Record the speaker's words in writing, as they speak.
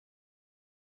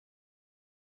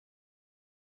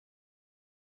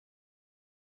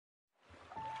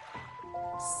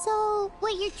So,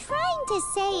 what you're trying to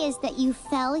say is that you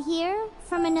fell here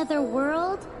from another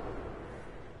world?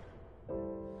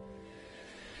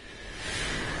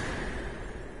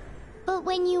 But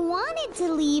when you wanted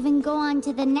to leave and go on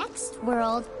to the next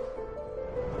world,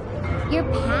 your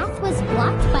path was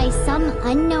blocked by some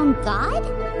unknown god?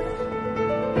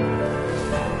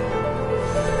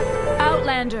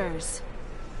 Outlanders,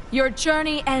 your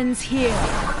journey ends here.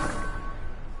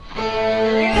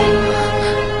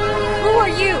 Who are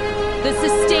you? The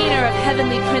sustainer of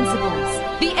heavenly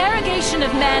principles. The arrogation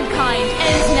of mankind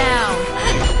ends now.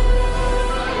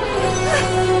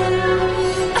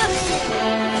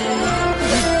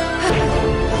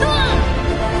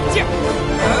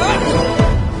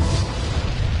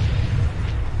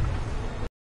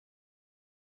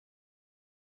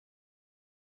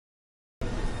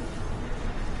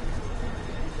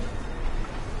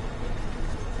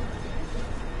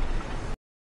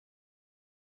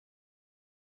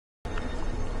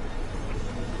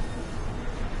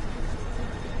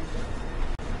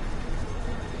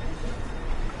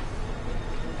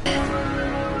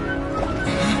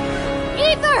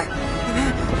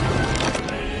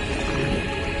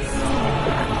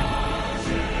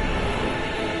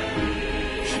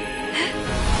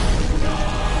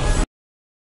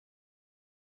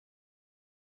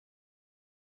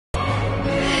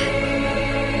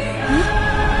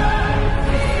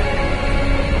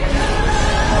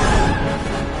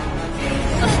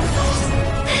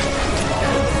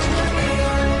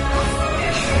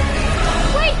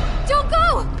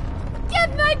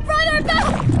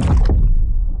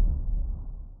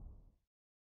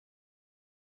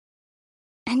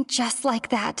 And just like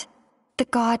that, the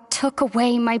god took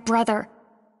away my brother.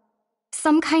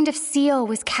 Some kind of seal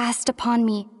was cast upon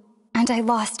me, and I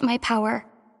lost my power.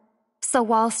 So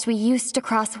whilst we used to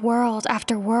cross world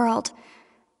after world,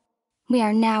 we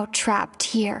are now trapped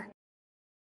here.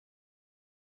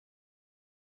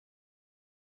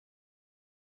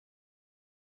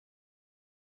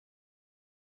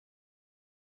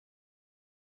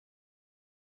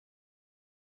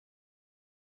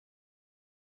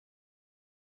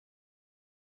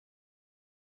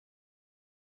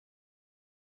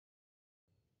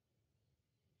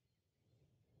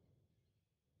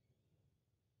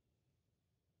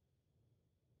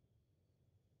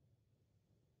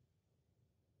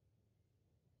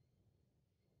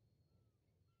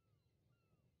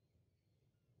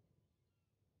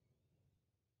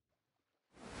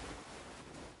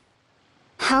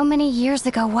 How many years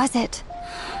ago was it?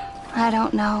 I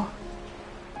don't know.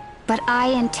 But I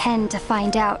intend to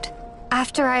find out.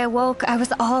 After I awoke, I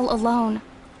was all alone.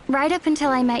 Right up until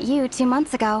I met you 2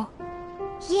 months ago.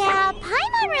 Yeah,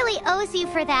 Paimon really owes you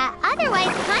for that.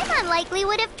 Otherwise, Paimon likely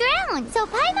would have drowned. So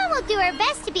Paimon will do her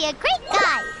best to be a great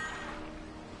guide.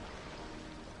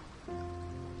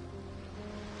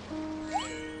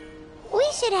 We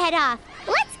should head off.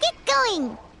 Let's get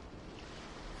going!